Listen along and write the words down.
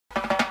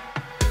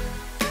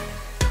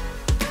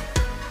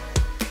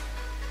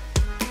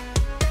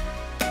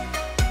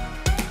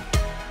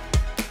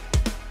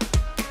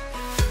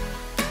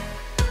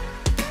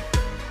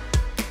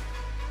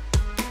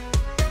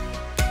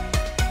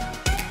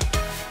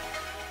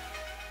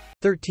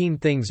13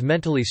 things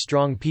mentally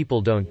strong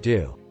people don't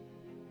do.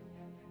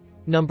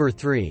 Number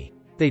 3.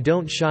 They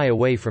don't shy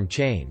away from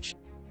change.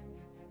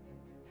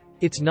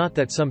 It's not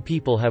that some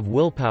people have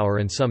willpower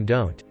and some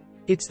don't.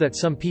 It's that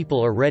some people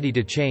are ready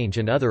to change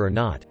and others are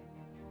not.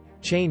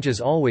 Change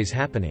is always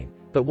happening.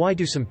 But why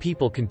do some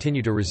people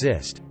continue to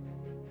resist?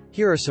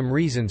 Here are some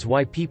reasons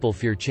why people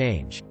fear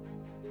change.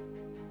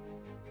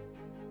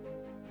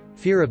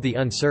 Fear of the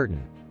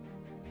uncertain.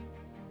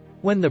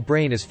 When the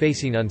brain is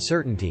facing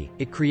uncertainty,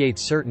 it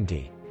creates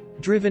certainty.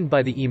 Driven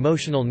by the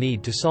emotional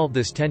need to solve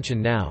this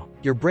tension now,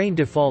 your brain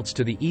defaults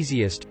to the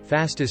easiest,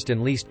 fastest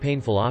and least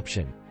painful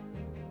option.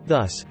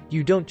 Thus,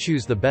 you don't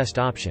choose the best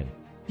option.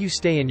 You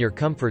stay in your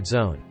comfort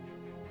zone.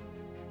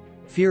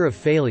 Fear of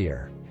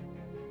failure.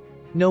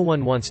 No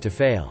one wants to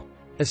fail,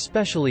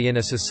 especially in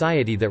a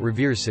society that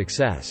reveres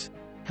success.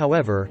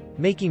 However,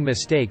 making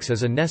mistakes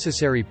is a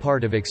necessary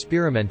part of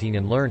experimenting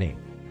and learning.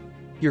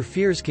 Your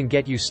fears can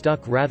get you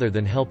stuck rather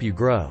than help you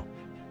grow.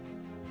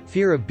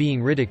 Fear of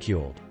being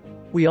ridiculed.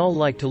 We all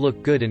like to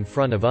look good in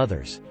front of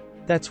others.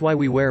 That's why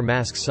we wear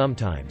masks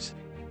sometimes.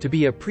 To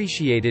be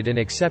appreciated and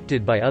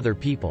accepted by other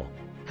people.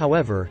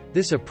 However,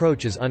 this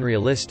approach is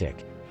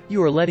unrealistic.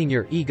 You are letting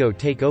your ego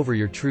take over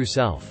your true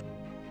self.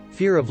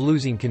 Fear of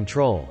losing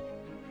control.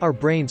 Our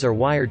brains are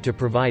wired to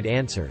provide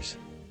answers,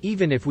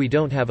 even if we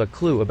don't have a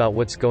clue about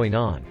what's going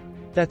on.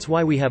 That's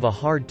why we have a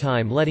hard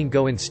time letting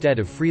go instead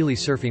of freely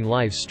surfing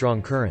life's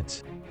strong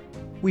currents.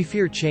 We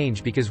fear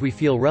change because we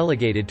feel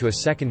relegated to a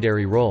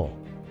secondary role.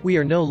 We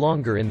are no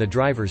longer in the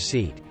driver's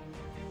seat.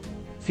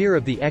 Fear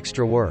of the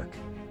extra work.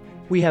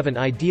 We have an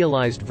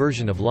idealized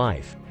version of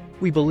life.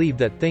 We believe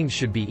that things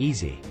should be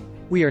easy.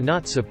 We are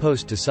not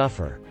supposed to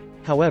suffer.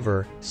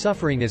 However,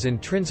 suffering is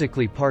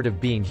intrinsically part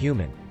of being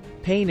human.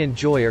 Pain and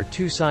joy are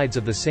two sides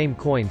of the same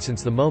coin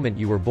since the moment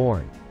you were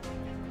born.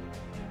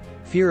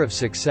 Fear of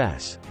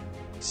success.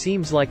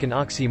 Seems like an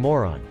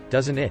oxymoron,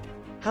 doesn't it?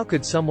 How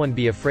could someone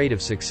be afraid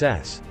of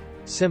success?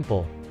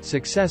 Simple.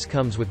 Success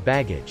comes with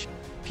baggage.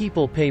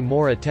 People pay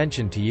more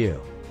attention to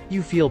you.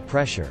 You feel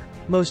pressure.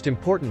 Most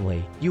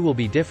importantly, you will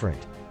be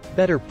different.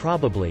 Better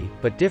probably,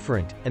 but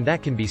different, and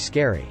that can be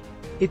scary.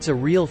 It's a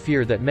real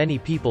fear that many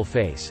people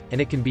face,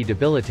 and it can be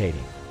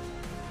debilitating.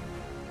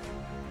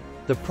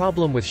 The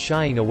problem with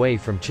shying away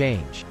from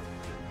change.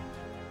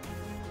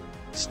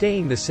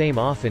 Staying the same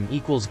often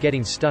equals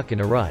getting stuck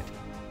in a rut.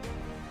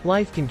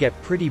 Life can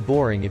get pretty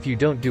boring if you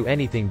don't do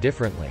anything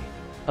differently.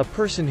 A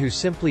person who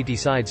simply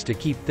decides to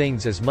keep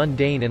things as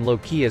mundane and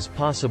low-key as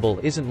possible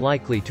isn't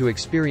likely to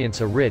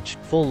experience a rich,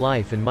 full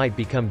life and might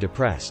become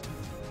depressed.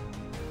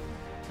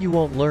 You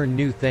won't learn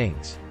new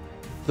things.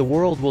 The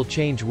world will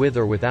change with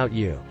or without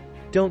you.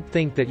 Don't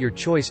think that your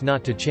choice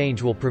not to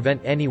change will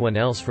prevent anyone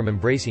else from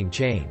embracing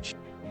change.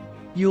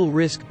 You'll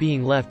risk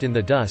being left in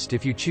the dust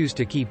if you choose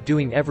to keep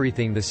doing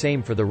everything the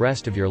same for the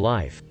rest of your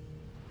life.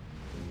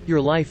 Your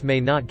life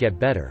may not get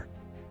better.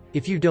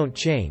 If you don't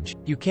change,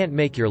 you can't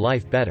make your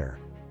life better.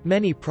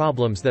 Many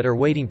problems that are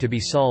waiting to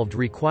be solved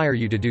require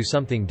you to do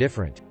something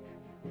different.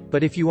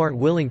 But if you aren't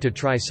willing to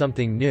try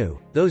something new,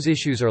 those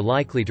issues are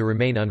likely to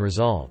remain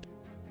unresolved.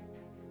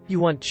 You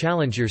want to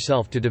challenge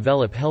yourself to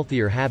develop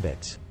healthier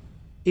habits.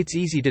 It's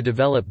easy to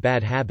develop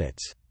bad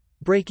habits.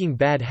 Breaking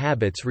bad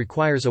habits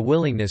requires a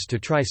willingness to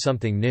try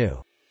something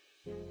new.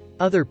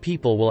 Other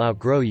people will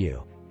outgrow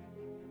you.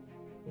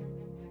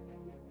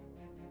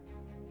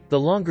 The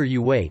longer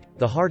you wait,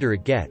 the harder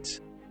it gets.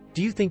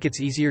 Do you think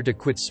it's easier to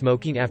quit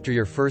smoking after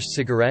your first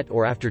cigarette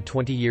or after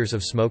 20 years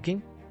of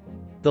smoking?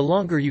 The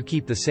longer you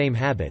keep the same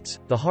habits,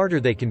 the harder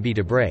they can be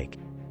to break.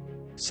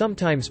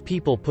 Sometimes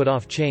people put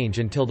off change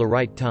until the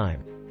right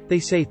time. They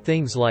say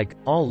things like,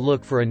 "I'll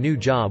look for a new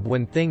job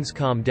when things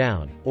calm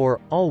down," or,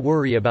 "I'll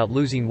worry about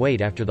losing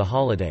weight after the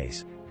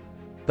holidays."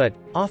 But,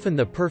 often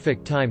the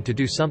perfect time to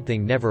do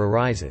something never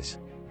arises.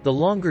 The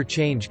longer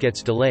change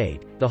gets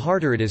delayed, the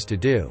harder it is to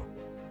do.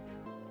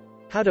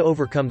 How to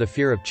overcome the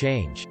fear of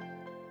change.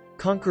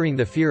 Conquering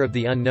the fear of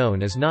the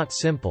unknown is not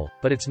simple,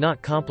 but it's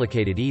not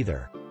complicated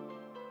either.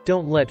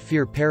 Don't let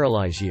fear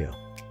paralyze you.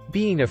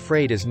 Being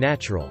afraid is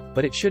natural,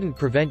 but it shouldn't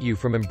prevent you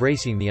from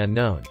embracing the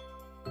unknown.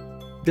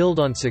 Build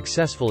on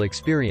successful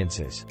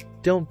experiences.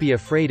 Don't be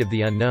afraid of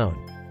the unknown.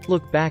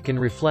 Look back and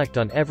reflect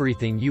on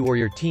everything you or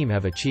your team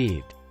have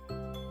achieved.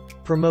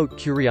 Promote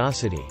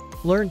curiosity.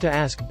 Learn to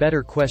ask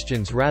better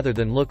questions rather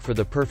than look for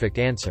the perfect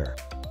answer.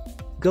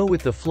 Go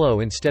with the flow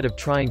instead of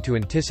trying to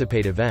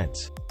anticipate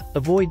events.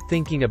 Avoid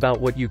thinking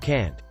about what you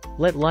can't.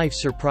 Let life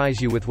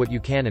surprise you with what you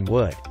can and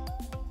would.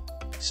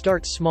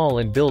 Start small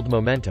and build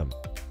momentum.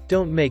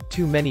 Don't make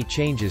too many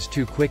changes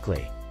too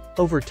quickly.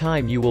 Over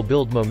time you will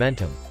build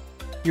momentum.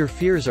 Your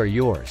fears are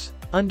yours.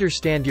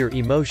 Understand your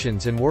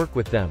emotions and work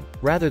with them,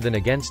 rather than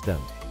against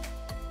them.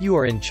 You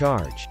are in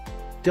charge.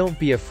 Don't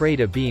be afraid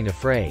of being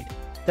afraid.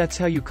 That's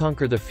how you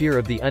conquer the fear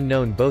of the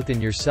unknown both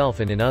in yourself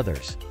and in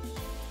others.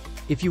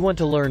 If you want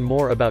to learn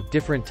more about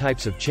different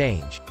types of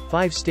change,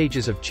 5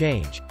 stages of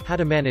change, how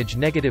to manage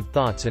negative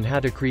thoughts and how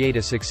to create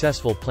a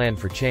successful plan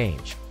for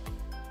change,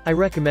 I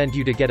recommend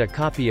you to get a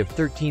copy of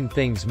 13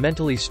 Things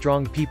Mentally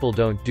Strong People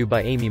Don't Do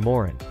by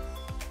Morin.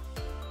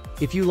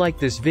 If you like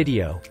this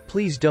video,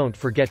 please don't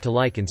forget to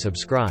like and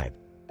subscribe.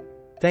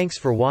 Thanks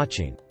for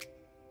watching.